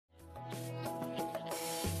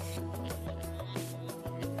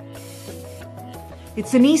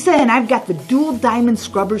It's Anissa and I've got the dual diamond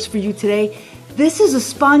scrubbers for you today. This is a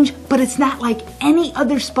sponge, but it's not like any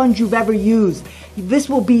other sponge you've ever used. This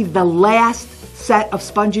will be the last set of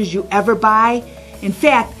sponges you ever buy. In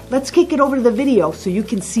fact, let's kick it over to the video so you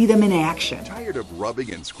can see them in action. Tired of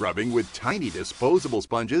rubbing and scrubbing with tiny disposable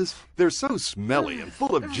sponges? They're so smelly and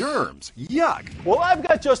full of germs. Yuck! Well, I've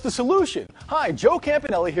got just the solution. Hi, Joe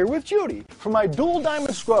Campanelli here with Judy for my dual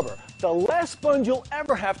diamond scrubber, the last sponge you'll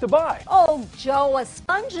ever have to buy. Oh, Joe, a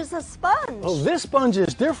sponge is a sponge. Well, this sponge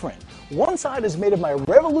is different. One side is made of my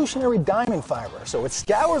revolutionary diamond fiber, so it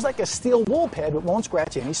scours like a steel wool pad but won't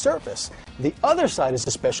scratch any surface. The other side is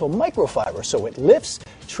a special microfiber, so it lifts,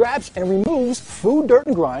 traps, and removes food, dirt,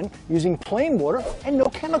 and grime using plain water and no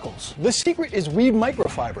chemicals. The secret is Weave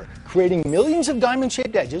Microfiber, creating millions of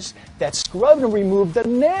diamond-shaped edges that scrub and remove the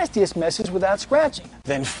nastiest messes without scratching.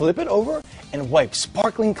 Then flip it over and wipe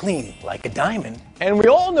sparkling clean like a diamond. And we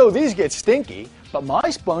all know these get stinky, but my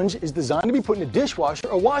sponge is designed to be put in a dishwasher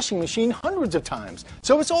or washing machine hundreds of times,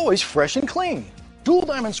 so it's always fresh and clean. Dual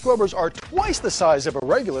diamond scrubbers are twice the size of a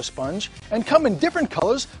regular sponge and come in different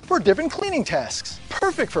colors for different cleaning tasks.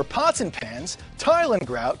 Perfect for pots and pans, tile and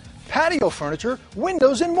grout, patio furniture,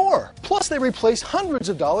 windows, and more. Plus, they replace hundreds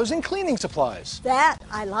of dollars in cleaning supplies. That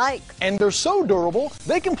I like. And they're so durable,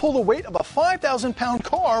 they can pull the weight of a 5,000-pound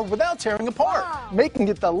car without tearing apart, making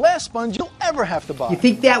it the last sponge you'll ever have to buy. You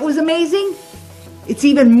think that was amazing? It's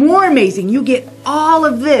even more amazing. You get all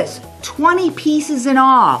of this, 20 pieces in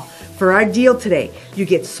all. For our deal today, you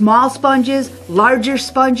get small sponges, larger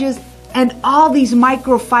sponges, and all these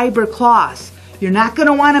microfiber cloths. You're not going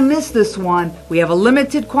to want to miss this one. We have a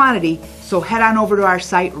limited quantity, so head on over to our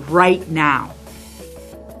site right now.